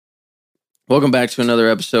Welcome back to another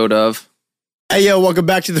episode of... Hey, yo, welcome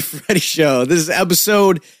back to the Freddy Show. This is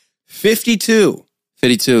episode 52.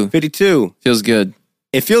 52. 52. Feels good.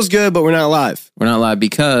 It feels good, but we're not live. We're not live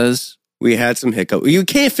because... We had some hiccup. You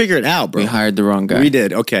can't figure it out, bro. We hired the wrong guy. We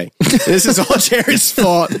did. Okay. This is all Jared's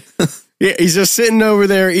fault. Yeah, he's just sitting over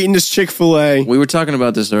there eating his Chick-fil-A. We were talking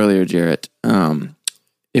about this earlier, Jarrett.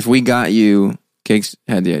 If we got you... Cakes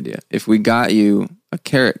had the idea. If we got you a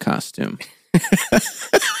carrot costume...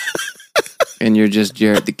 and you're just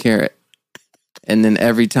Jarrett the Carrot. And then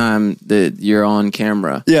every time that you're on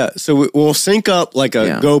camera... Yeah, so we'll sync up like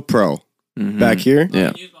a GoPro back here.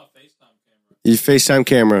 Yeah. You FaceTime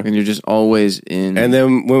camera. And you're just always in... And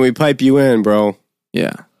then when we pipe you in, bro...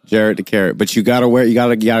 Yeah. Jarrett the Carrot. But you gotta wear... You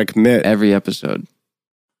gotta commit. Every episode.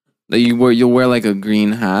 You'll wear like a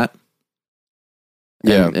green hat.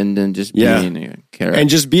 And, and then just being a carrot. And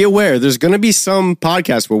just be aware, there's gonna be some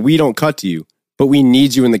podcasts where we don't cut to you. But we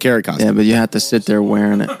need you in the carrot costume. Yeah, but you have to sit there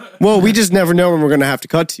wearing it. Well, we just never know when we're going to have to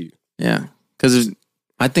cut to you. Yeah, because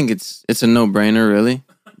I think it's a no-brainer, really.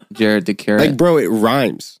 Jarrett the Carrot. Like, bro, it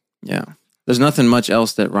rhymes. Yeah. There's nothing much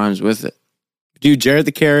else that rhymes with it. Dude, Jarrett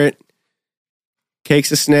the Carrot,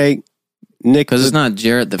 Cake's a snake, Nick... Because it's not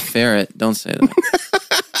Jarrett the Ferret. Don't say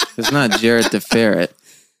that. It's not Jarrett the Ferret.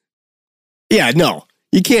 Yeah, no.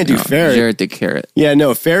 You can't do ferret. Jarrett the Carrot. Yeah,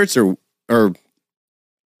 no, ferrets are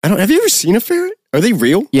have you ever seen a ferret? Are they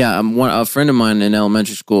real? Yeah, a friend of mine in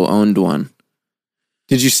elementary school owned one.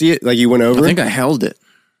 Did you see it? Like you went over I think I held it.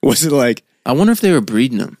 Was it like... I wonder if they were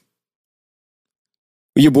breeding them.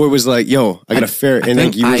 Your boy was like, yo, I got a ferret. And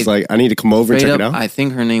then he was like, I need to come over and check it out. I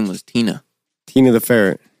think her name was Tina. Tina the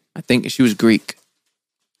ferret. I think she was Greek.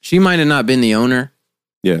 She might have not been the owner.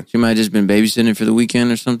 Yeah. She might have just been babysitting for the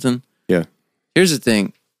weekend or something. Yeah. Here's the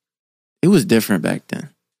thing. It was different back then.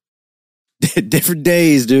 Different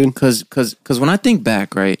days, dude. Because when I think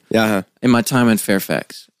back, right? Yeah. In my time in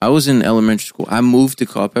Fairfax, I was in elementary school. I moved to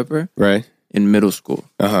Culpeper. Right. In middle school.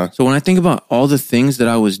 Uh-huh. So when I think about all the things that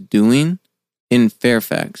I was doing in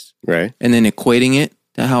Fairfax. Right. And then equating it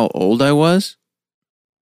to how old I was.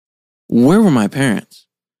 Where were my parents?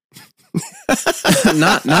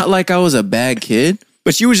 not like I was a bad kid.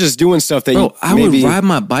 But you was just doing stuff that I would ride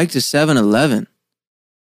my bike to 7-Eleven.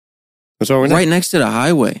 What's wrong with that? Right next to the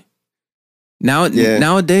highway.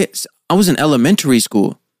 Nowadays, I was in elementary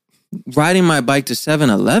school, riding my bike to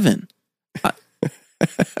 7-Eleven.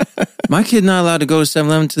 My kid not allowed to go to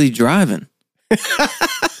 7-Eleven until he's driving.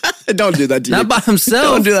 Don't do that to Not by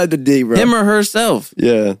himself. Don't do that to D, bro. Him or herself.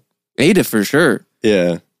 Yeah. Ada for sure.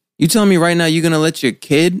 Yeah. You telling me right now you're going to let your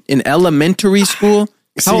kid in elementary school?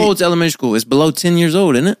 How old's elementary school? It's below 10 years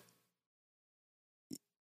old, isn't it?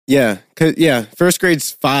 Yeah, first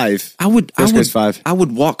grade's 5. First grade's 5. I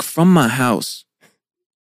would walk from my house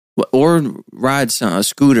or ride a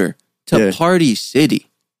scooter to Party City.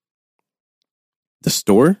 The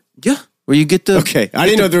store? Yeah, where you get the... Okay, I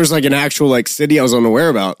didn't know there was like an actual like city I was unaware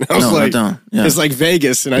about. I was like, it's like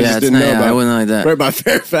Vegas, and I just didn't know about it. I wouldn't like that. Right by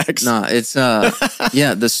Fairfax. No, it's,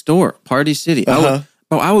 the store, Party City. Uh-huh.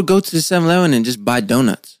 I would go to the 7-Eleven and just buy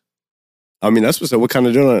donuts. I mean, that's what's up. What kind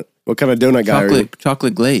of donut? What kind of donut guy are you?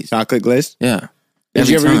 Chocolate glaze. Chocolate glaze? Yeah. Did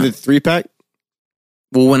you ever do the 3-pack?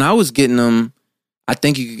 Well, when I was getting them, I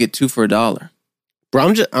think you could get 2 for $1.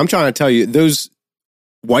 Bro, I'm trying to tell you, those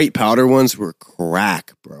white powder ones were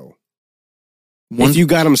crack, bro. If you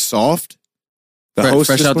got them soft,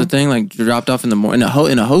 fresh out the thing, like dropped off in the morning,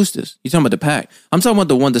 in a Hostess. You talking about the pack? I'm talking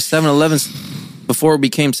about the 7-Elevens before it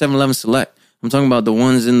became 7-Eleven Select. I'm talking about the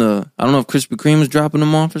ones in the... I don't know if Krispy Kreme was dropping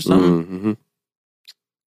them off or something. Mm-hmm.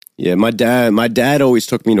 Yeah, my dad always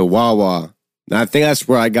took me to Wawa. And I think that's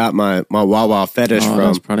where I got my Wawa fetish from.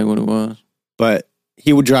 That's probably what it was. But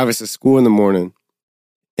he would drive us to school in the morning,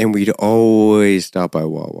 and we'd always stop by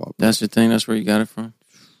Wawa. That's the thing? That's where you got it from?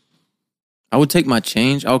 I would take my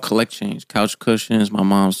change. I would collect change. Couch cushions, my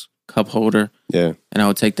mom's cup holder. Yeah. And I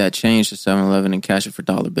would take that change to 7-Eleven and cash it for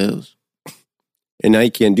dollar bills. And now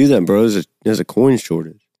you can't do that, bro. There's a coin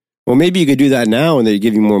shortage. Well, maybe you could do that now and they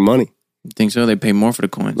give you more money. You think so? They pay more for the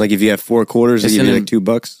coins. Like if you have 4 quarters, they give you like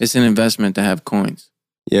 $2. It's an investment to have coins.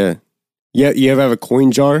 Yeah. Yeah. You ever have a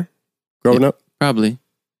coin jar growing up? Probably.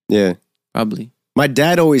 Yeah. Probably. My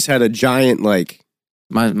dad always had a giant like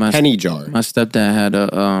my penny jar. My stepdad had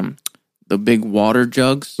the big water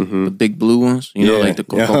jugs, the big blue ones. You know, like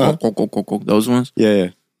the those ones. Yeah.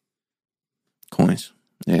 Coins.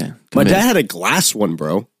 Yeah. My dad had a glass one,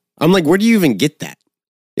 bro. I'm like, where do you even get that?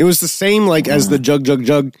 It was the same like as the jug.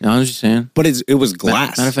 I was just saying. But it was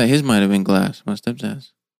glass. Matter of fact, his might have been glass. My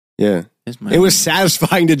stepdad's. Yeah. It was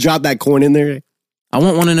satisfying to drop that coin in there. I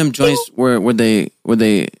want one of them joints where they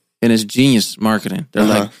and it's genius marketing. They're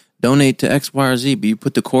like donate to X, Y, or Z, but you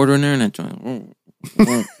put the quarter in there and that joint.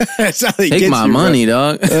 That's how they Take get my you, money,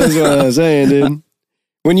 bro. dog. That's what I was saying, dude.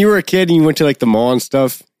 When you were a kid and you went to like the mall and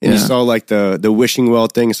stuff, and you saw like the wishing well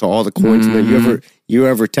thing, saw all the coins in there. You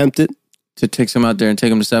ever tempted to take some out there and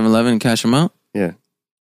take them to 7-Eleven and cash them out? Yeah.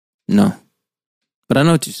 No. But I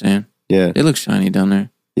know what you're saying. Yeah. They look shiny down there.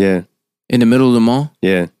 Yeah. In the middle of the mall?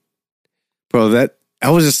 Yeah. Bro, I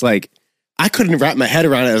was just like, I couldn't wrap my head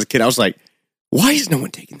around it as a kid. I was like, why is no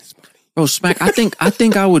one taking this money? Bro, Smack, I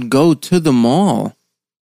think I would go to the mall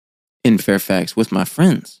in Fairfax with my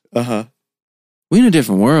friends. Uh-huh. We in a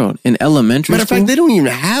different world. In elementary Matter of fact, they don't even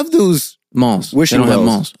have those malls. Wishing they don't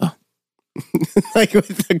wells. have malls. Oh. Like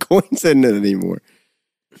with the coins in it anymore.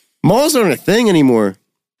 Malls aren't a thing anymore.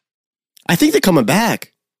 I think they're coming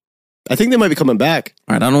back. I think they might be coming back.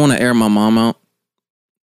 All right, I don't want to air my mom out.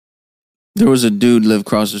 There was a dude lived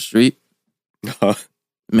across the street.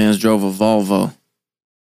 Man's drove a Volvo.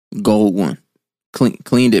 Gold one.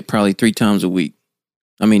 Cleaned it probably 3 times a week.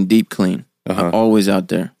 I mean, deep clean. I'm always out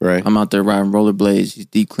there. Right. I'm out there riding rollerblades. He's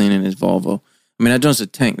deep cleaning his Volvo. I mean, that joint's a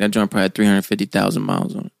tank. That joint probably had 350,000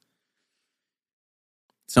 miles on it.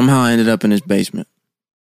 Somehow I ended up in his basement.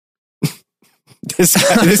 This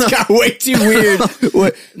got way too weird.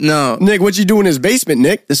 What? No. Nick, what you do in his basement,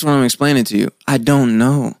 Nick? This is what I'm explaining to you. I don't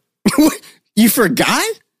know. You forgot?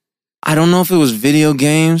 I don't know if it was video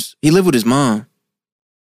games. He lived with his mom.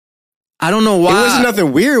 I don't know why. It wasn't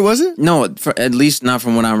nothing weird, was it? No, at least not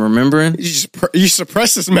from what I'm remembering. You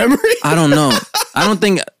suppress his memory? I don't know. I don't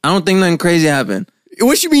think nothing crazy happened.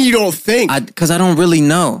 What you mean you don't think? Because I don't really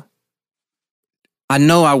know. I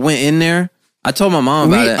know I went in there. I told my mom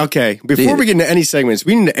about it. Okay, before we get into any segments,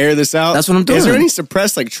 we need to air this out. That's what I'm doing. Is there any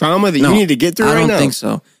suppressed like trauma that you need to get through right now? I don't think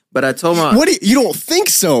so. But I told my... You don't think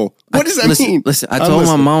so? What does that mean? Listen, I told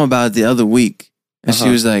my mom about it the other week, and she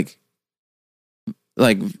was like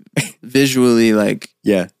visually like...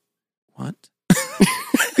 Yeah. What?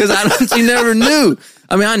 Because she never knew.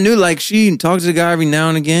 I mean, I knew like she talked to the guy every now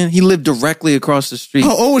and again. He lived directly across the street.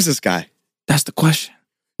 How old was this guy? That's the question.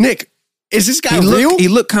 Nick, is this guy real? He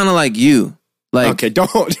looked kind of like you. Like, okay,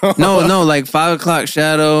 don't. No, like 5 o'clock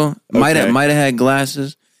shadow. Might have had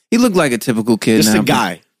glasses. He looked like a typical kid. Just a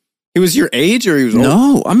guy. He was your age or he was old?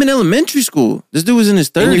 No, I'm in elementary school. This dude was in his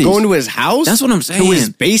 30s. And you're going to his house? That's what I'm saying. To his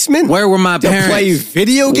basement? Where were my parents? To play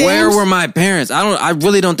video games? Where were my parents? I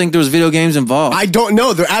really don't think there was video games involved. I don't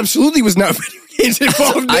know. There absolutely was not video games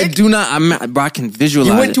involved, Nick. I do not. I can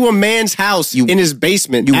visualize You went to a man's house in his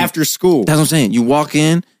basement after school. That's what I'm saying. You walk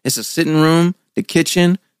in, it's a sitting room, the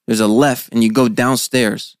kitchen, there's a left, and you go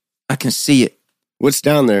downstairs. I can see it. What's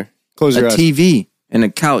down there? Close your eyes. A TV and a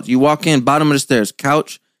couch. You walk in, bottom of the stairs,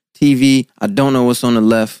 couch, TV. I don't know what's on the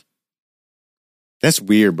left. That's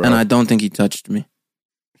weird, bro. And I don't think he touched me.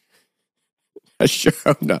 I sure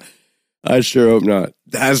hope not. That's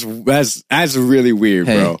really weird,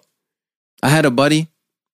 bro. I had a buddy.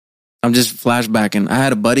 I'm just flashbacking. I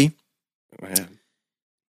had a buddy. Man.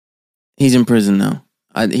 He's in prison now.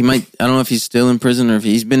 I don't know if he's still in prison or if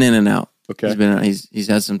he's been in and out. Okay. He's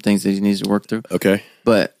had some things that he needs to work through. Okay.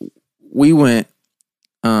 But we went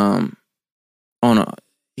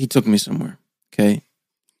he took me somewhere. Okay.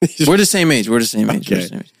 We're the same age.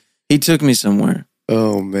 Okay. He took me somewhere.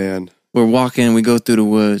 Oh man. We're walking, we go through the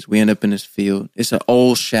woods, we end up in this field. It's an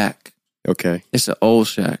old shack. Okay. It's an old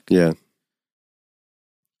shack. Yeah.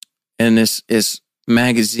 And it's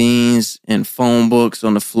magazines and phone books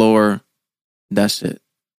on the floor. That's it.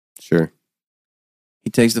 Sure. He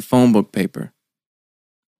takes the phone book paper,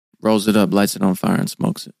 rolls it up, lights it on fire, and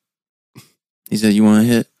smokes it. He said, "You want a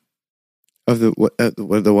hit?" Of the what?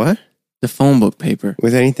 The what? The phone book paper.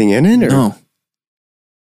 With anything in it? Or? No.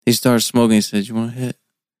 He started smoking. He said, "You want a hit?"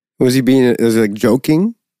 Was he like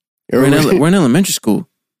joking? We're in elementary school.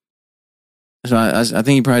 So I think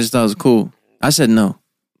he probably just thought it was cool. I said no.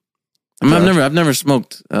 I mean, I've never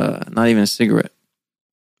smoked, not even a cigarette.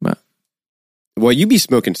 But well, you be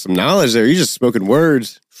smoking some knowledge there. You're just smoking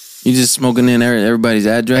words. You just smoking in everybody's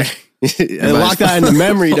address. Lock that in the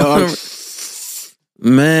memory, dog.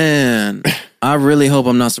 Man, I really hope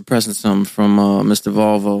I'm not suppressing something from Mr.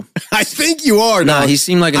 Volvo. I think you are. Nah, he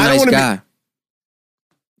seemed like a nice guy.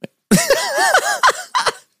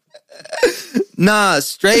 Nah,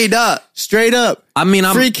 straight up. I mean,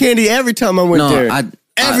 I'm free candy every time I went there.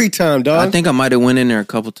 Every time, dog. I think I might have went in there a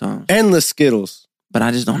couple times. Endless Skittles. But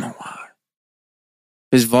I just don't know why.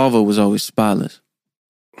 His Volvo was always spotless.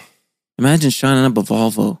 Imagine shining up a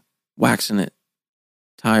Volvo, waxing it,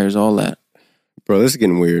 tires, all that. Bro, this is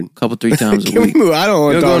getting weird. A couple, 3 times a week. Can we move? I don't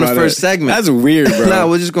want to talk about the first segment. That's weird, bro. No,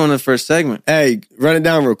 we're just going to the first segment. Hey, run it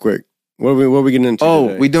down real quick. What are we getting into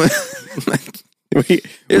today? We doing...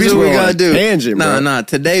 Here's what we gotta do. Tangent, nah.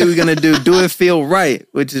 Today we're gonna do It Feel Right,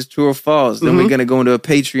 which is true or false. Then we're gonna go into a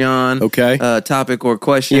Patreon topic or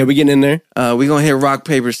question. Yeah, we getting in there. We're gonna hit rock,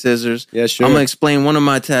 paper, scissors. Yeah, sure. I'm gonna explain one of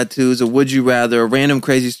my tattoos, a would you rather, a random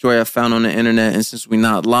crazy story I found on the internet. And since we're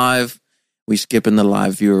not live, we skipping the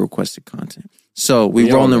live viewer requested content. So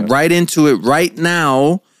we rolling right into it right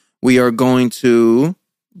now. We are going to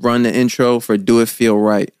run the intro for Do It Feel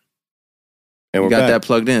Right. And we got that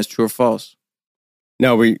plugged in. It's true or false?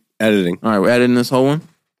 No, we're editing. All right, we're editing this whole one?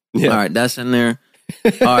 Yeah. All right, that's in there.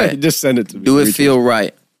 All right. Just send it to me. Do it feel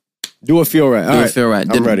right. Do it feel right. All do it feel right.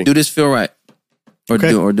 I'm ready. Do this feel right. Or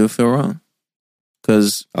do it feel wrong.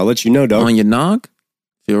 Because I'll let you know, dog. On your nog,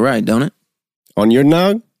 feel right, don't it? On your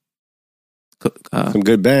nog? Some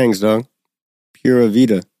good bangs, dog. Pura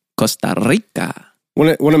Vida. Costa Rica.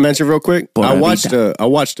 Want to mention real quick? I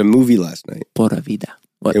watched a movie last night. Pura Vida.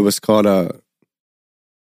 What? It was called I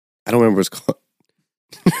don't remember what it's called.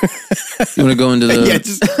 You want to go into the...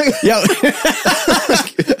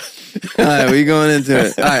 All right, we going into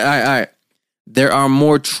it. All right. There are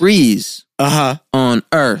more trees on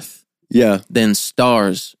Earth than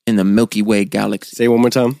stars in the Milky Way galaxy. Say it one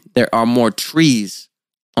more time. There are more trees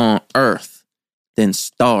on Earth than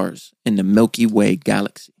stars in the Milky Way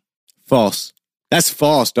galaxy. False. That's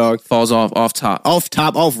false, dog. Falls off top. Off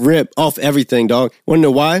top, off rip, off everything, dog. Want to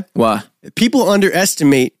know why? Why? People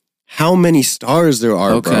underestimate how many stars there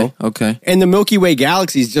are, bro. Okay. And the Milky Way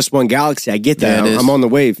galaxy is just one galaxy. I get that. I'm on the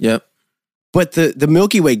wave. Yep. But the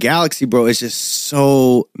Milky Way galaxy, bro, is just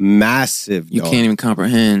so massive, dog. You can't even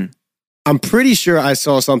comprehend. I'm pretty sure I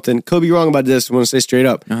saw something. Could be wrong about this. I want to say straight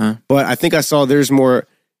up. But I think I saw there's more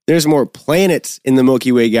planets in the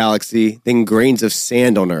Milky Way galaxy than grains of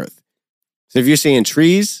sand on Earth. So if you're saying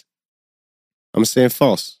trees, I'm saying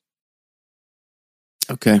false.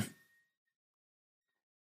 Okay.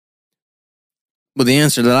 Well, the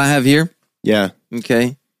answer that I have here,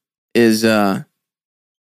 okay, is it's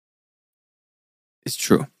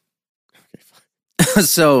true. Okay,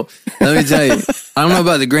 so let me tell you, I don't know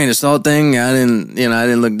about the grain of salt thing. I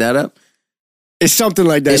didn't look that up. It's something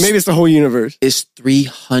like that. Maybe it's the whole universe. It's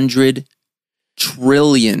 300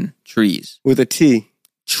 trillion trees with a T.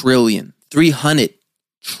 Trillion. 300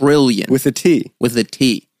 trillion. With a T. With a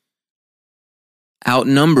T.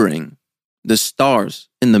 Outnumbering the stars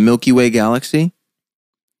in the Milky Way galaxy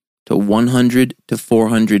to 100 to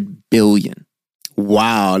 400 billion.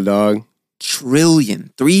 Wow, dog.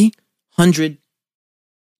 Trillion. 300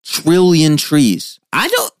 trillion trees. I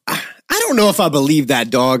don't know if I believe that,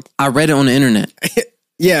 dog. I read it on the internet.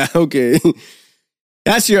 Yeah, okay.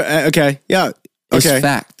 That's your okay. Yeah. Okay. It's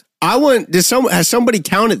fact. Has somebody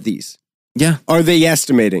counted these? Yeah. Are they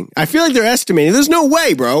estimating? I feel like they're estimating. There's no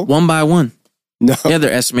way, bro. One by one. No. Yeah,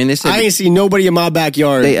 they're estimating. They said I ain't seen nobody in my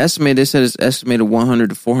backyard. They said it's estimated 100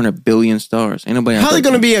 to 400 billion stars. Ain't nobody. How are they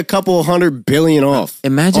going to be a couple 100 billion off?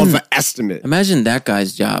 Imagine off an estimate. Imagine that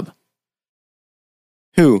guy's job.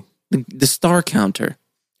 Who? The star counter.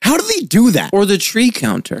 How do they do that? Or the tree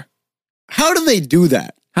counter. How do they do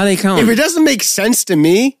that? How they count? If it doesn't make sense to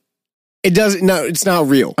me, it doesn't. No, it's not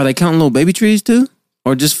real. Are they counting little baby trees too,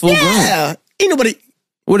 or just full grown? Yeah, ain't nobody.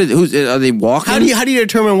 Are they walking? How do you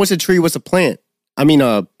determine what's a tree, what's a plant? I mean,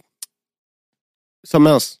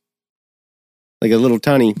 something else, like a little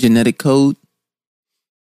tiny genetic code,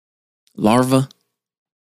 larva.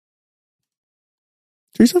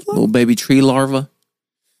 Trees have little baby tree larva.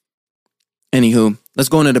 Anywho, let's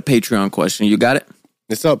go into the Patreon question. You got it?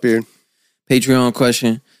 It's up here. Patreon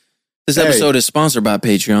question. This episode is sponsored by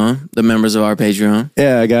Patreon, the members of our Patreon.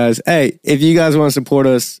 Yeah, guys. Hey, if you guys want to support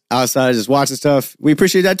us outside of just watching stuff, we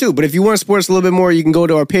appreciate that too. But if you want to support us a little bit more, you can go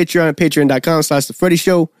to our Patreon at patreon.com/The Freddie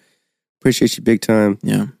Show. Appreciate you big time.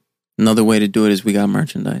 Yeah. Another way to do it is we got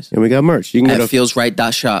merchandise. And we got merch. You can go to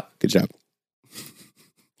feelsright.shop. Good job.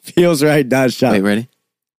 Feelsright.shop. Wait, ready?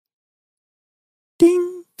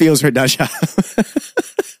 Ding. Feelsright.shop.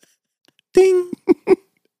 Ding.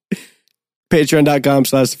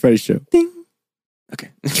 Patreon.com/The Freddie Show. Ding. Okay.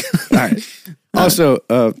 All right. Also,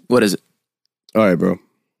 what is it? All right, bro.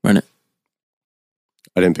 Run it.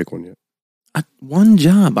 I didn't pick one yet. One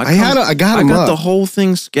job. I got the the whole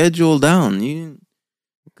thing scheduled down.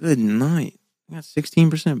 Good night. I got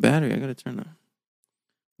 16% battery. I got to turn the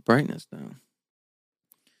brightness down.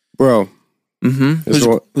 Bro. Mm-hmm. Who's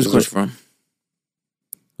the question from?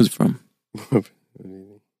 Who's it from?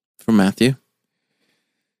 From Matthew.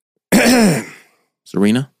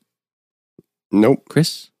 Serena? Nope.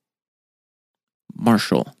 Chris?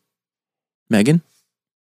 Marshall? Megan?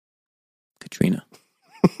 Katrina?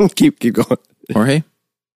 keep going. Jorge?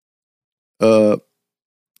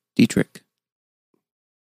 Dietrich?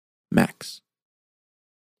 Max?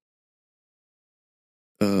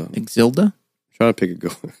 Exilda? Trying to pick a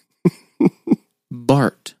good one.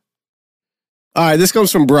 Bart. All right, this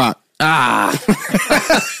comes from Brock.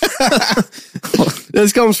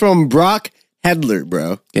 This comes from Brock Hedler,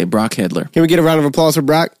 bro. Okay, Brock Hedler. Can we get a round of applause for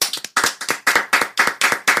Brock?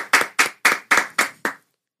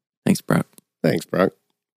 Thanks, Brock. Thanks, Brock.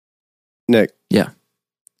 Nick. Yeah.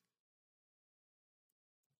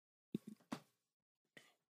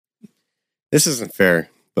 This isn't fair,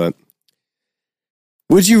 but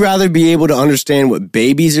would you rather be able to understand what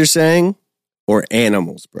babies are saying or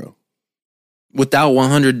animals, bro? Without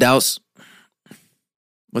 100 doubts,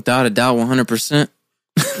 without a doubt, 100%.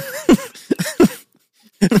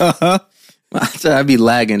 I'd be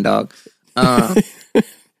lagging, dog.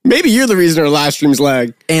 Maybe you're the reason our live streams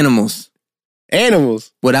lag. Animals.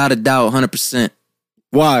 Without a doubt, 100%.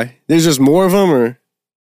 Why? There's just more of them, or?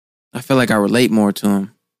 I feel like I relate more to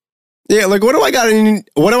them. Yeah, like what do I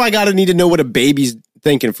gotta need to know what a baby's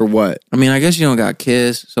thinking for what? I mean, I guess you don't got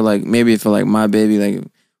kids, so like maybe for like my baby like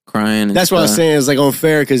crying. And that's what I was saying. It's like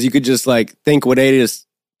unfair because you could just like think what Ada's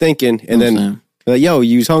thinking, and then like, yo,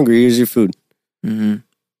 you's hungry. Here's your food. Mm-hmm.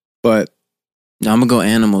 But no, I'm gonna go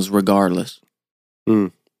animals regardless.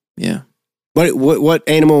 Yeah. What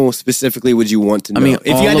animal specifically would you want to know? I mean,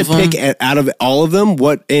 if you had to pick out of all of them,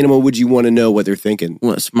 what animal would you want to know what they're thinking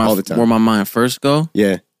all the time? Where my mind first go?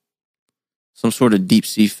 Yeah. Some sort of deep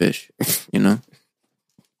sea fish, you know?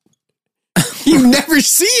 You never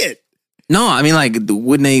see it. No, I mean, like,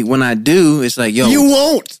 when I do, it's like, yo. You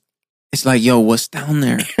won't. It's like, yo, what's down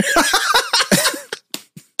there?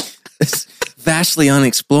 It's vastly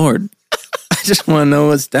unexplored. I just want to know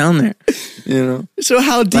what's down there, you know? So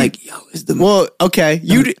how deep? Like, yo, the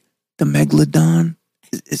Megalodon,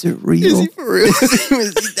 is it real? Is he for real?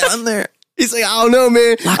 Is he down there? He's like, I don't know,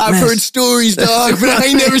 man. I've heard stories, dog, but I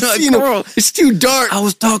ain't never seen them. It's too dark. I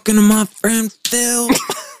was talking to my friend Phil.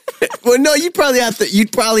 Well, no, you'd probably have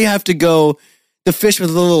to go the fish with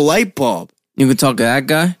a little light bulb. You could talk to that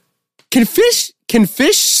guy? Can fish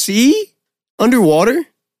see underwater?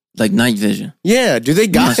 Like night vision. Yeah, do they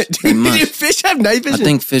got it? Do fish have night vision? I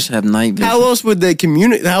think fish have night vision. How else would they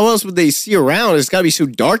communicate? How else would they see around? It's got to be so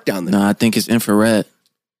dark down there. No, I think it's infrared.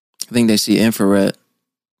 I think they see infrared.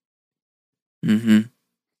 Mm-hmm.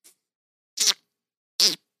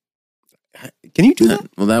 Can you do that?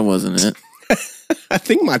 Well, that wasn't it. I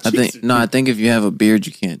think I think if you have a beard,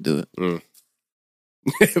 you can't do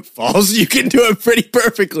it. False, you can do it pretty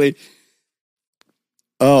perfectly.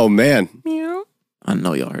 Oh, man. Meow. I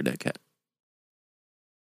know y'all heard that cat.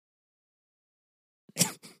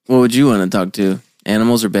 What would you want to talk to?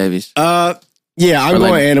 Animals or babies? Yeah, I'm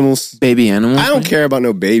going animals. Baby animals? I don't care about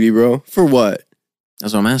no baby, bro. For what?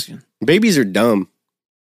 That's what I'm asking. Babies are dumb.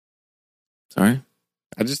 Sorry?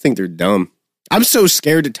 I just think they're dumb. I'm so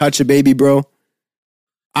scared to touch a baby, bro.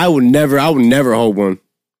 I would never hold one.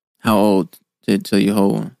 How old till you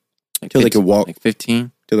hold one? Like till they can walk. Like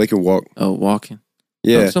 15? Till they can walk. Oh, walking.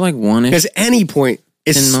 Yeah. So like one-ish. Because any point,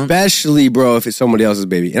 especially, bro, if it's somebody else's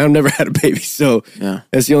baby. And I've never had a baby, so yeah,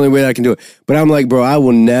 that's the only way I can do it. But I'm like, bro, I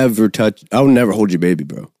will never hold your baby,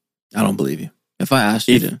 bro. I don't believe you. If I asked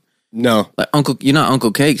you to. No. Like you're not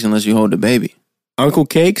Uncle Cakes unless you hold the baby. Uncle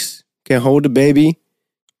Cakes can hold the baby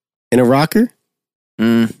in a rocker?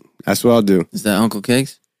 That's what I'll do. Is that Uncle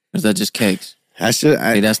Cakes? Or is that just Cakes? That's just,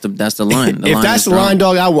 that's the line. If that's the line,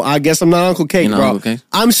 dog, I guess I'm not Uncle Cake, bro. Uncle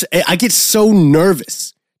I get so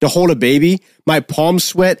nervous to hold a baby. My palms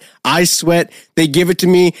sweat, eyes sweat. They give it to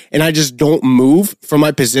me, and I just don't move from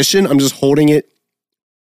my position. I'm just holding it.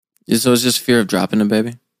 So it's just fear of dropping the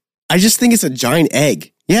baby? I just think it's a giant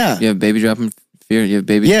egg. Yeah. You have baby dropping fear? You have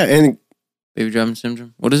baby? Yeah, and baby dropping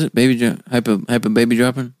syndrome? What is it? Hyper baby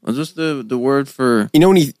dropping? What's the word for? You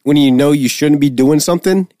know when you know you shouldn't be doing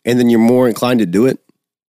something, and then you're more inclined to do it.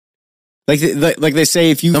 Like they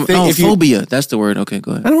say, if you phobia. That's the word. Okay,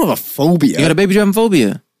 go ahead. I don't have a phobia. You got a baby dropping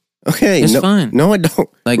phobia. Okay, it's fine. No, I don't.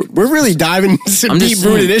 Like we're really diving into some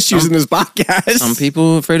deep-rooted issues in this podcast. Some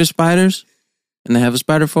people are afraid of spiders, and they have a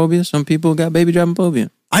spider phobia. Some people got baby dropping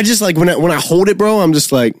phobia. I just like when I hold it, bro. I'm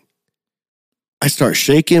just like. I start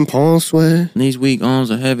shaking, palms sweat. These weak arms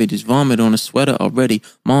are heavy. Just vomit on a sweater already.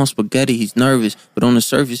 Mom's spaghetti, he's nervous. But on the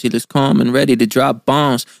surface, he looks calm and ready to drop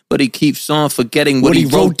bombs. But he keeps on forgetting what he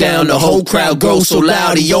wrote down. The whole crowd goes so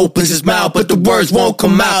loud. He opens his mouth, but the words won't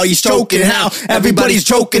come out. He's choking how? Everybody's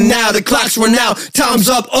joking now. The clock's run out. Time's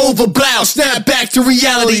up, over, blow. Snap back to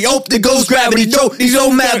reality. Oh, there goes gravity. He's so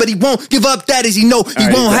mad, but he won't give up that as he know. He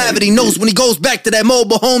won't have it. He knows when he goes back to that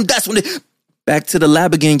mobile home, that's when it... Back to the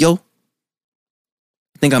lab again, yo.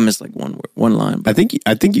 I think I missed like one line. I think you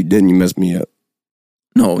didn't. You messed me up.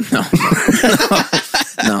 No.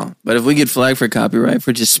 But But if we get flagged for copyright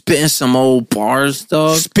for just spitting some old bars,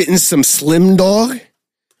 dog. Spitting some Slim Dog.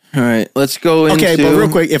 All right, let's go into... Okay, but real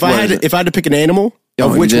quick, if I had to pick an animal,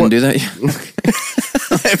 of which you didn't one? do that?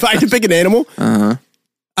 If I had to pick an animal,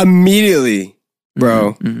 immediately,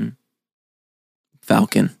 bro. Mm-hmm.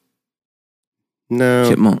 Falcon. No.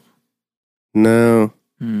 Chipmunk. No.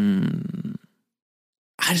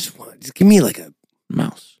 I just give me like a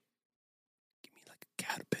mouse. Give me like a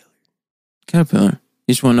caterpillar. Caterpillar.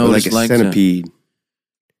 You just want to know what it's like. Centipede.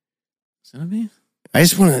 Centipede? I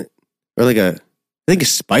just want to, or like I think a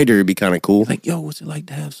spider would be kind of cool. Like, yo, what's it like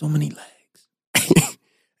to have so many legs?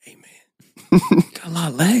 Hey, man. Got a lot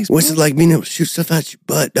of legs. What's it like being able to shoot stuff out your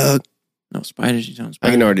butt, dog? No, spiders, you don't. I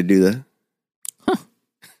can already do that. Huh.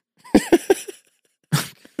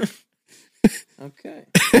 Okay.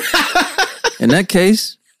 In that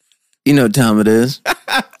case, you know what time it is.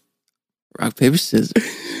 Rock, paper, scissors.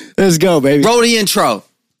 Let's go, baby. Roll the intro.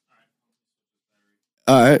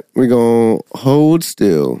 All right, we're going to hold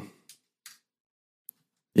still.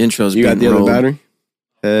 The intro's You got the rolled. other battery?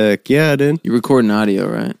 Heck yeah, dude. You're recording audio,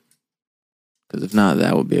 right? Because if not,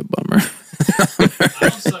 that would be a bummer.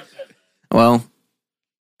 Well,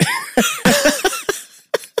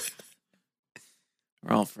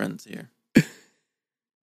 we're all friends here.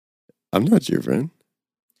 I'm not your friend.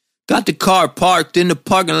 Got the car parked in the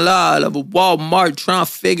parking lot of a Walmart trying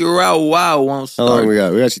to figure out why I won't start. How long we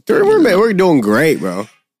got? We got 30 more minutes. We're doing great, bro.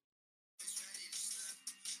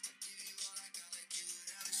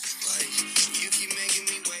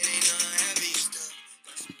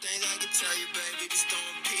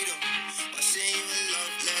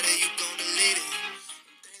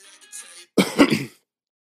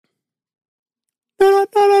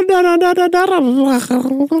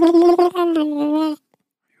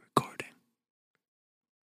 Recording.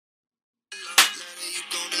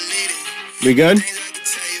 We good?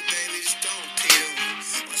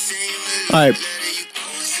 All right.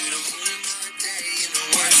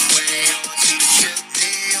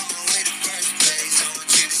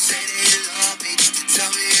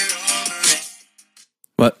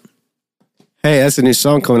 What? Hey, that's a new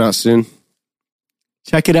song coming out soon.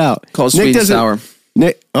 Check it out. Called Sweet and Sour.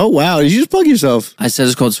 Nick, oh wow! Did you just plug yourself? I said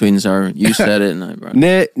it's called Sweet and Sour. You said it, and I brought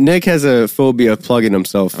it. Nick has a phobia of plugging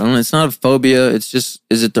himself. I don't know, it's not a phobia. It's just,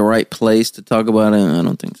 is it the right place to talk about it? I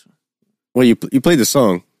don't think so. Well, you played the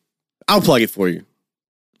song. I'll plug it for you.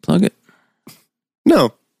 Plug it.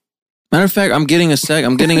 No. Matter of fact, I'm getting a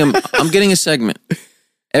segment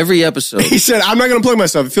every episode. He said, "I'm not going to plug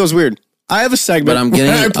myself. It feels weird. I have a segment, but I'm getting.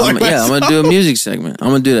 I'm going to do a music segment.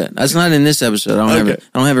 I'm going to do that. That's not in this episode. I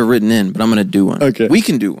don't have it written in, but I'm going to do one. Okay, we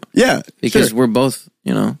can do one. Yeah, because we're both,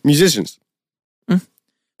 musicians. But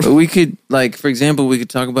we could, like, for example, we could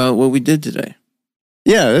talk about what we did today.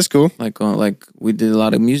 Yeah, that's cool. Like we did a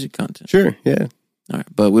lot of music content. Sure, yeah. All right,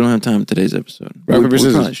 but we don't have time for today's episode. Rock, paper,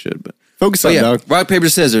 scissors. Probably should, but focus on dog. Rock, paper,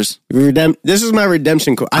 scissors. This is my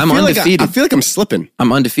redemption code. I'm undefeated. I feel like I'm slipping.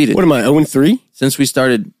 I'm undefeated. What am I, 0-3? Since we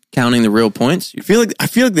started counting the real points. I feel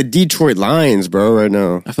like the Detroit Lions, bro, right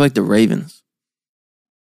now. I feel like the Ravens.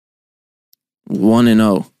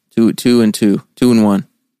 1-0. 2-2. 2-1.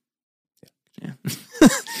 Yeah.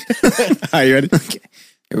 Are you ready? Okay.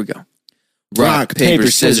 Here we go. Rock,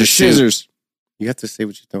 paper, scissors, shoot. You have to say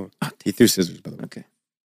what you're doing. He threw scissors, by the way. Okay.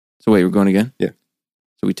 So wait, we're going again? Yeah.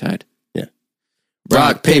 So we tied. Yeah.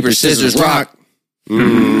 Rock, paper, scissors, rock.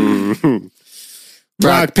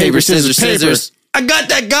 Rock, paper, scissors, scissors. I got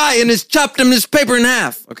that guy and it's chopped him this paper in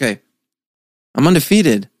half. Okay. I'm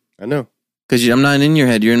undefeated. I know. Because I'm not in your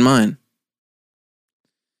head, you're in mine.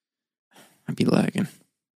 I'd be lagging.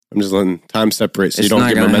 I'm just letting time separate so you don't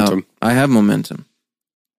get momentum. Help. I have momentum.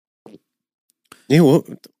 Yeah, what?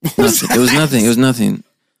 It was nothing. It was nothing.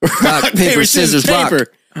 Rock, paper, scissors, rock.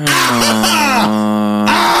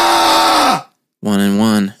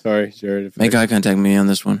 1-1. Sorry, Jared. Make eye contact with me on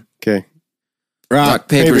this one. Okay. Rock,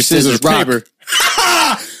 paper, scissors, rock.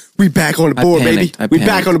 We back on the board, baby. We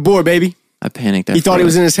back on the board, baby. I panicked. He thought he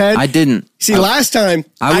was in his head? I didn't. See, last time,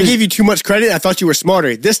 I gave you too much credit. I thought you were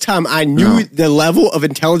smarter. This time, I knew the level of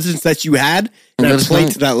intelligence that you had, and I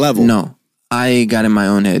played to that level. No. I got in my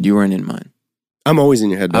own head. You weren't in mine. I'm always in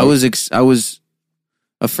your head, bro. I was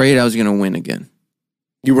afraid I was going to win again.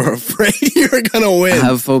 You were afraid you were going to win? I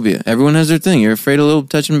have a phobia. Everyone has their thing. You're afraid of little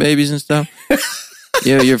touching babies and stuff.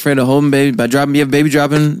 Yeah, you're afraid of holding baby. You have baby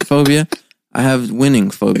dropping phobia. I have winning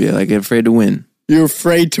phobia. Like, I'm afraid to win. You're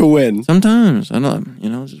afraid to win. Sometimes. I know.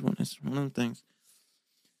 It's one of them things.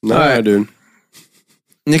 No, right, dude.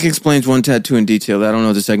 Nick explains one tattoo in detail. I don't know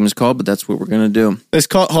what the segment's called, but that's what we're going to do. It's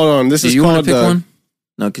called, hold on. This is called... Do you want to pick one?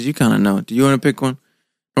 No, because you kind of know. Do you want to pick one?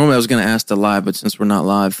 Normally I was going to ask to live, but since we're not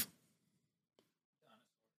live.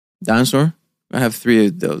 Dinosaur? I have 3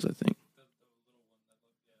 of those, I think.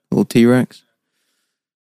 Little T-Rex.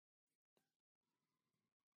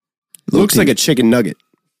 Looks like a chicken nugget.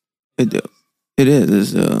 It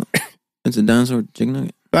is. It's a dinosaur chicken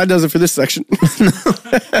nugget. That does it for this section.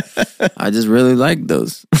 I just really like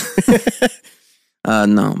those.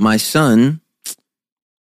 No, my son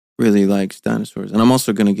really likes dinosaurs. And I'm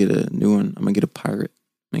also going to get a new one. I'm going to get a pirate.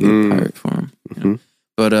 I'm going to get a pirate for him. Mm-hmm.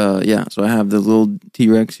 But yeah, so I have the little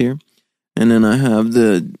T-Rex here. And then I have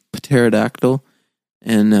the pterodactyl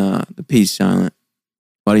and the peace silent.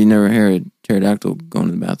 Why do you never hear a pterodactyl going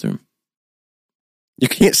to the bathroom? You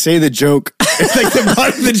can't say the joke, like the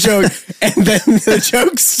part of the joke, and then the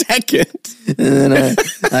joke second. And then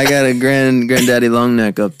I got a granddaddy long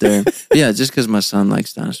neck up there. But yeah, just because my son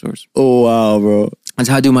likes dinosaurs. Oh, wow, bro. That's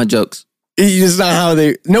how I do my jokes. It's not how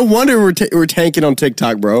they... No wonder we're tanking on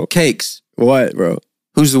TikTok, bro. Cakes. What, bro?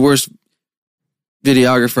 Who's the worst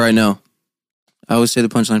videographer I know? I always say the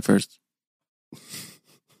punchline first.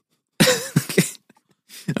 Okay.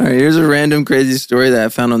 All right, here's a random crazy story that I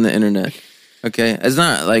found on the internet. Okay, it's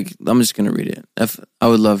not like, I'm just going to read it. I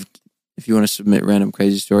would love if you want to submit random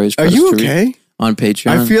crazy stories. Are you okay? On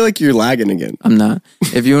Patreon. I feel like you're lagging again. I'm not.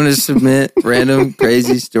 If you want to submit random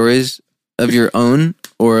crazy stories of your own,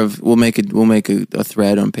 or we'll make a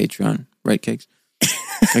thread on Patreon, right, Cakes?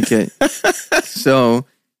 Okay. So,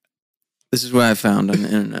 this is what I found on the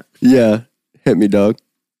internet. Yeah, hit me, dog.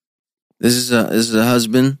 This is a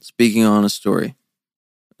husband speaking on a story.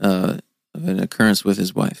 Of an occurrence with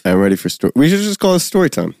his wife. I'm ready for story. We should just call it story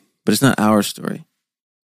time. But it's not our story.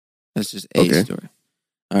 That's just a story.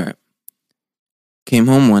 All right. Came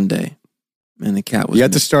home one day, and the cat was You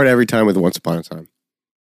have to start every time with once upon a time.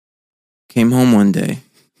 Came home one day,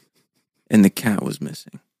 and the cat was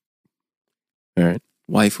missing. All right.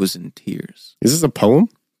 Wife was in tears. Is this a poem?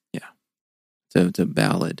 Yeah. It's a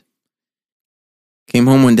ballad. Came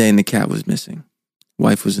home one day, and the cat was missing.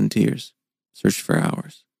 Wife was in tears. Searched for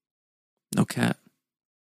hours. No cat.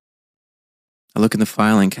 I look in the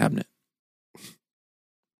filing cabinet.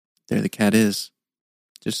 There the cat is.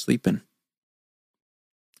 Just sleeping.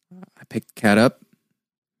 I pick the cat up.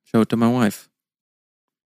 Show it to my wife.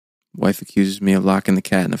 Wife accuses me of locking the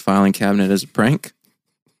cat in the filing cabinet as a prank.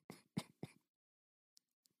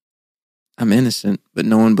 I'm innocent, but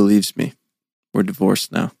no one believes me. We're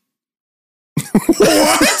divorced now.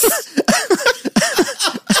 What?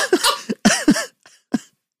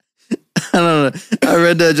 I don't know. I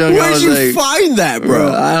read that junk. Where'd you find that,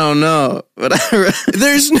 bro? I don't know. But I read.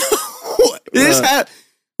 There's no.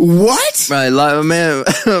 What? Right, like, man.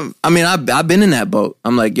 I mean, I've been in that boat.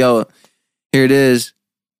 I'm like, yo, here it is.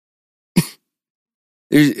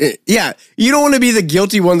 Yeah, you don't want to be the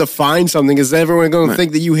guilty one to find something because everyone's going to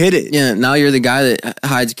think that you hid it. Yeah, now you're the guy that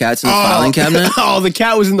hides cats in the filing cabinet. Oh, the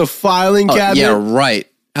cat was in the filing cabinet? Yeah, right.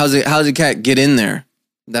 How's the cat get in there?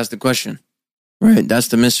 That's the question. Right, that's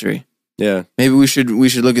the mystery. Yeah. Maybe we should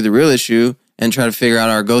look at the real issue and try to figure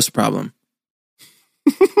out our ghost problem.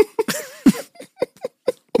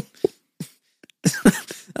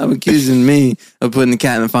 I'm accusing me of putting the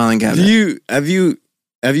cat in the filing cabinet. Have you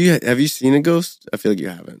seen a ghost? I feel like you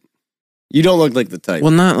haven't. You don't look like the type.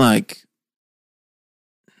 Well, not like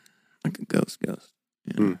a ghost. Yeah.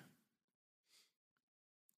 Hmm.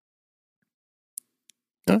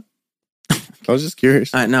 Huh? I was just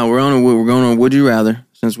curious. All right, now we're going on Would You Rather.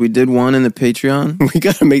 Since we did one in the Patreon. We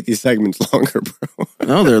got to make these segments longer, bro.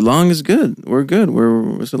 No, they're long is good. We're good.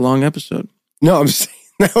 It's a long episode. No, I'm saying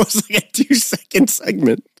that was like a 2-second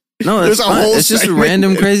segment. No, that's fine. It's just a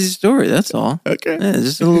random crazy story. That's all. Okay. Yeah, it's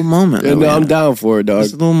just a little moment. Yeah, no, I'm down for it, dog.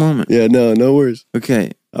 Just a little moment. Yeah, no worries.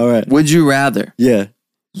 Okay. All right. Would you rather? Yeah.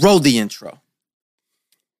 Roll the intro.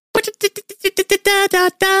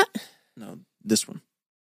 No, this one.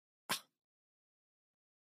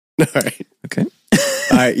 All right. Okay.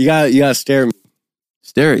 All right, you gotta stare at me.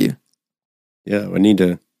 Stare at you. Yeah, I need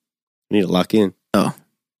to lock in. Oh,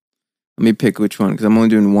 let me pick which one because I'm only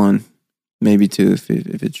doing one, maybe two if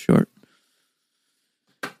it's short.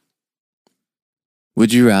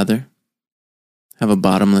 Would you rather have a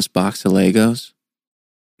bottomless box of Legos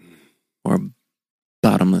or a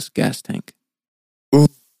bottomless gas tank? Ooh.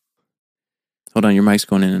 Hold on, your mic's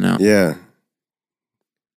going in and out. Yeah.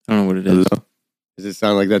 I don't know what it is. Hello? Does it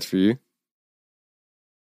sound like that's for you?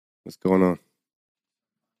 What's going on?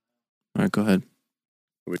 All right, go ahead.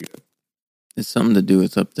 What do you got? It's something to do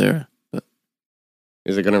with up there, but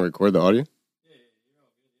Is it going to record the audio?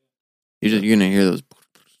 you're going to hear those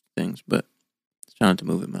things, but it's trying not to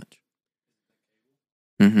move it much.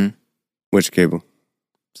 Mm-hmm. Which cable?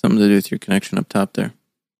 Something to do with your connection up top there.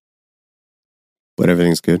 But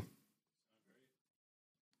everything's good.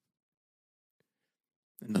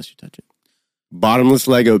 Unless you touch it. Bottomless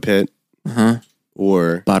Lego pit.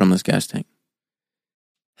 Or bottomless gas tank.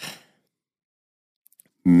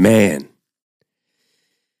 Man.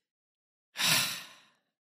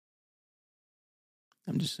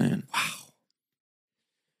 I'm just saying. Wow.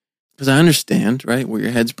 Because I understand, right? Where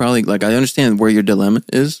your head's probably like, I understand where your dilemma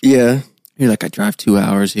is. Yeah. You're like, I drive 2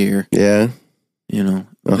 hours here. Yeah. You know,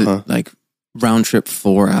 like round trip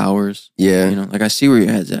 4 hours. Yeah. You know, like I see where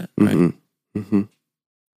your head's at, right? Mm-hmm. Mm-hmm.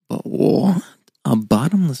 But what? A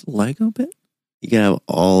bottomless Lego pit? You can have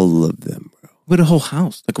all of them, bro. With a whole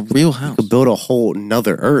house, like a real house. You could build a whole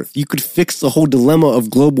another Earth. You could fix the whole dilemma of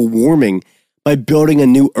global warming by building a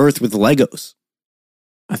new Earth with Legos.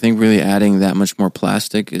 I think really adding that much more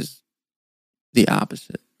plastic is the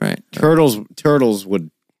opposite, right? Turtles would...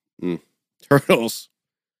 Turtles.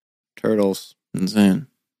 Insane.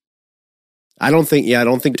 I don't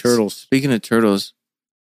think turtles. Speaking of turtles,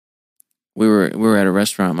 we were at a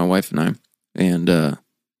restaurant, my wife and I, and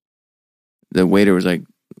the waiter was like,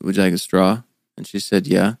 "Would you like a straw?" And she said,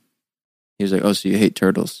 "Yeah." He was like, "Oh, so you hate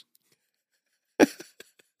turtles?" And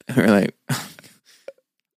we're like,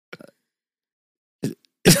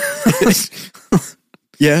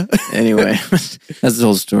 yeah. Anyway, that's the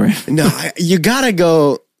whole story. No, you gotta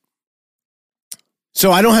go.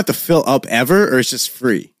 So I don't have to fill up ever, or it's just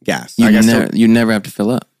free gas. You never have to fill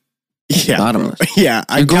up. Yeah, bottomless. Yeah,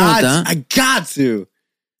 I got to.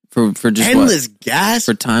 For just endless gas?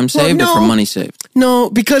 For time saved or for money saved? No,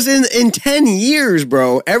 because in 10 years,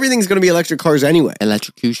 bro, everything's going to be electric cars anyway.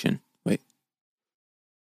 Electrocution. Wait.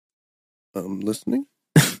 I'm listening?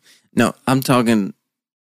 No, I'm talking...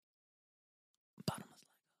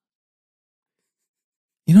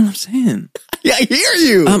 You know what I'm saying? Yeah, I hear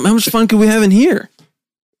you. How much fun could we have in here?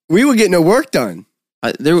 We would get no work done.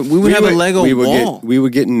 We would have a Lego wall. We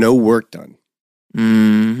would get no work done.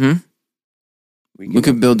 Mm-hmm. We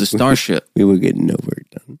could build a starship. We would get no work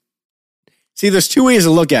done. See, there's two ways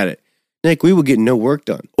to look at it. Nick, we would get no work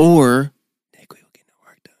done. Or... Nick, we would get no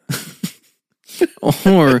work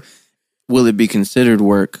done. Or will it be considered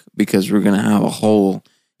work because we're going to have a whole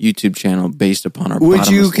YouTube channel based upon our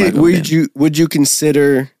bottomless Lego bin? Would you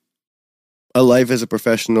consider a life as a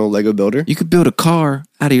professional Lego builder? You could build a car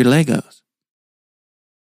out of your Legos.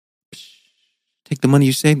 Take the money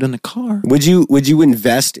you saved on the car. Would you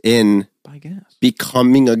invest in buy gas,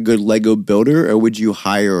 becoming a good Lego builder, or would you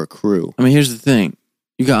hire a crew? I mean, here's the thing: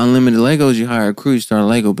 you got unlimited Legos. You hire a crew. You start a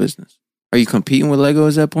Lego business. Are you competing with Lego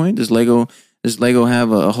at that point? Does Lego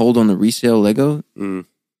have a hold on the resale Lego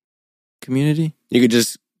community? You could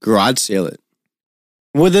just garage sale it.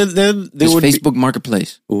 Well, there would Facebook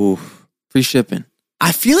Marketplace. Ooh, free shipping.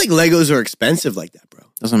 I feel like Legos are expensive like that, bro.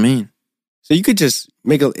 That's what I mean. So you could just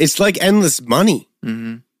it's like endless money.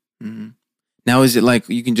 Mm-hmm. Mm-hmm. Now, is it like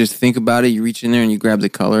you can just think about it, you reach in there and you grab the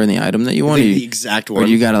color and the item that you want? The exact one. Or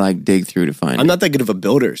you got to like dig through to find it? I'm not that good of a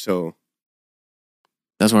builder, so.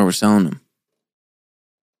 That's why we're selling them.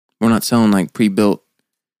 We're not selling like pre-built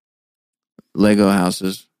Lego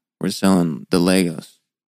houses. We're selling the Legos.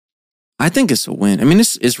 I think it's a win. I mean,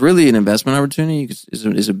 it's really an investment opportunity.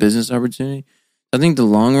 It's a business opportunity. I think the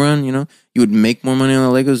long run, you would make more money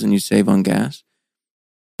on the Legos than you save on gas.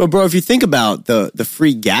 But bro, if you think about the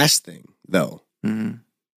free gas thing, though,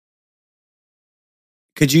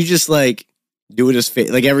 could you just like do it as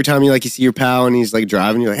like every time you see your pal and he's like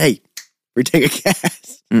driving, you're like, hey, we're taking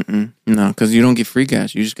gas. No, because you don't get free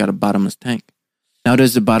gas. You just got a bottomless tank. Now,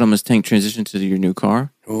 does the bottomless tank transition to your new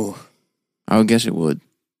car? Oh, I would guess it would.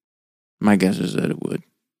 My guess is that it would.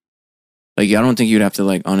 Like, I don't think you'd have to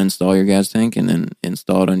like uninstall your gas tank and then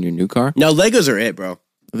install it on your new car. No, Legos are it, bro.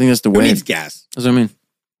 I think that's the way. Who needs gas? That's what I mean.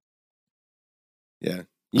 Yeah.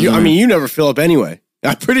 You never fill up anyway.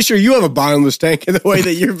 I'm pretty sure you have a bottomless tank in the way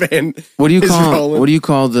that your van What do you call rolling. What do you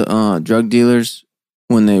call the drug dealers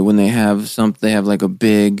when they have they have like a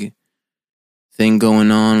big thing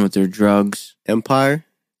going on with their drugs? Empire?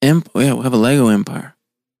 Yeah, we'll have a Lego empire.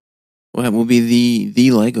 We'll be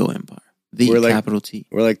the Lego empire. Capital T.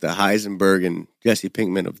 We're like the Heisenberg and Jesse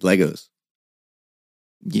Pinkman of Legos.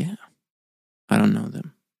 Yeah. I don't know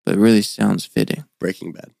them, but it really sounds fitting.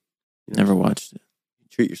 Breaking Bad. Never watched it.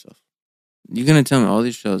 Treat yourself. You're going to tell me all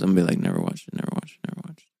these shows, I'm going to be like, never watched it.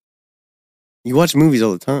 You watch movies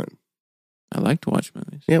all the time. I like to watch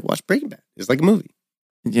movies. Yeah, watch Breaking Bad. It's like a movie.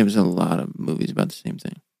 Yeah, there's a lot of movies about the same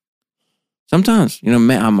thing. Sometimes,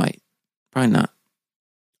 I might. Probably not.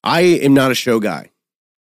 I am not a show guy,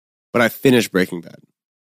 but I finished Breaking Bad.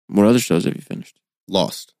 What other shows have you finished?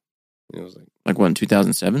 Lost. It was like what, in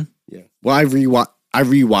 2007? Yeah. Well, I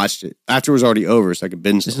rewatched it after it was already over, so I could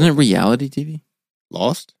binge. Isn't it reality TV?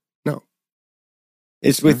 Lost? No.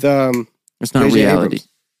 It's with It's not J.J. reality. Abrams.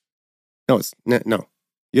 No, it's no.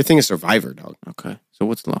 Your thing is Survivor, dog. Okay. So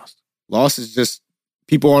what's Lost? Lost is just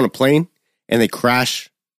people on a plane and they crash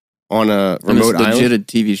on a remote island. Legit a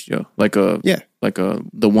TV show, like the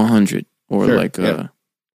 100 or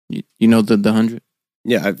you know the 100.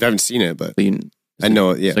 Yeah, I haven't seen it, but I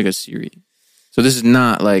know it. Yeah, it's like a series. So this is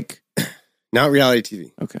not like not reality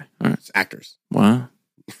TV. Okay, all right. It's actors. Wow.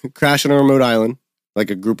 Crash on a remote island, like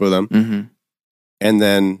a group of them, and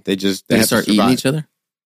then they start eating each other.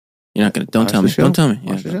 You're not gonna. Don't tell me. Don't tell me.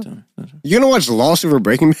 Yeah, don't tell me. You're gonna watch Lost over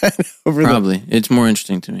Breaking Bad? Probably. It's more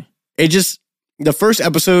interesting to me. The first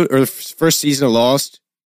episode or the first season of Lost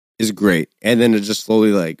is great, and then it just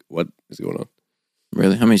slowly like, what is going on?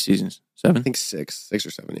 Really? How many seasons? 7? I think 6 or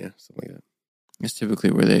 7. Yeah, something like that. It's typically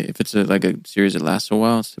where if it's like a series that lasts a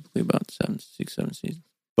while, it's typically about 7 seasons.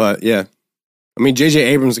 But yeah, I mean, J.J.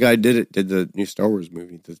 Abrams guy did the new Star Wars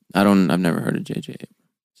movie. I've never heard of J.J. Abrams.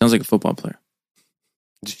 Sounds like a football player.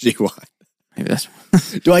 J.J. Watt. Maybe that's.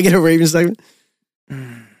 Do I get a Ravens segment?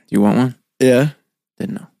 Do you want one? Yeah.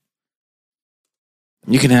 Didn't know.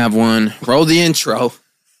 You can have one. Roll the intro.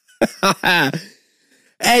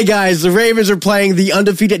 Hey guys, the Ravens are playing the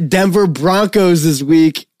undefeated Denver Broncos this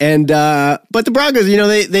week, and but the Broncos,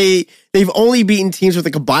 they've only beaten teams with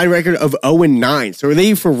a combined record of 0-9. So are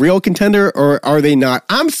they for real contender or are they not?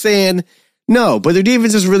 I'm saying no, but their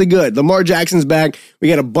defense is really good. Lamar Jackson's back. We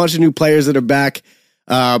got a bunch of new players that are back.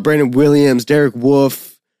 Brandon Williams, Derek Wolfe.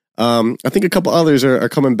 I think a couple others are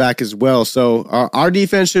coming back as well. So our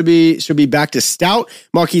defense should be back to stout.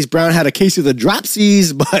 Marquise Brown had a case of the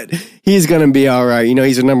dropsies, but he's going to be all right.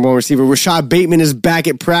 He's a number one receiver. Rashad Bateman is back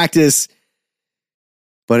at practice.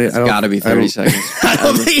 But it's got to be 30 seconds. I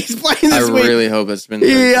don't think he's playing this week. I really hope it's been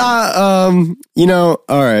 30 seconds.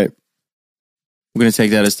 All right. We're going to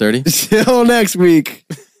take that as 30. Till next week.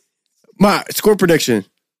 My score prediction.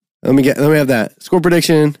 Let me have that. Score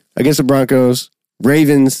prediction against the Broncos.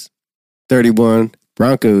 Ravens 31,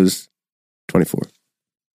 Broncos 24.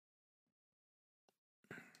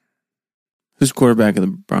 Who's quarterback of the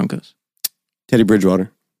Broncos? Teddy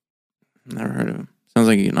Bridgewater. Never heard of him. Sounds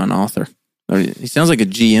like an author. He sounds like a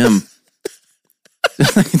GM.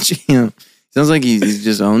 Sounds like he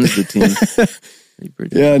just owns the team.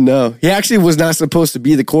 Yeah, no. He actually was not supposed to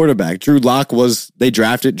be the quarterback. Drew Lock they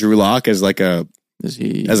drafted Drew Lock as like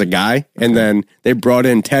as a guy, and then they brought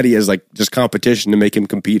in Teddy as like just competition to make him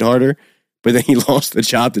compete harder. But then he lost the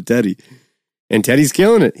job to Teddy, and Teddy's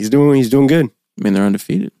killing it. He's doing good. I mean, they're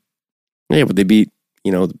undefeated. Yeah, but they beat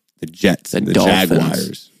the Jets and the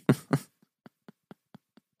Jaguars.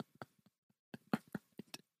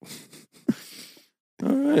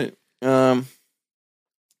 All right. Well,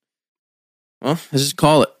 let's just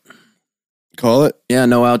call it. Call it. Yeah.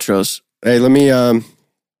 No outros. Hey, let me. What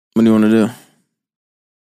do you want to do?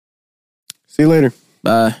 See you later.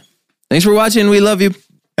 Bye. Thanks for watching. We love you.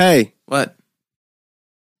 Hey. What?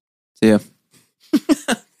 See ya.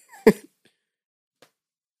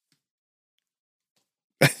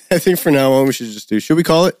 I think for now on we should just should we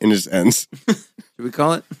call it? And it just ends. Should we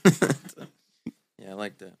call it? Yeah, I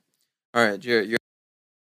like that. All right, Jared, you're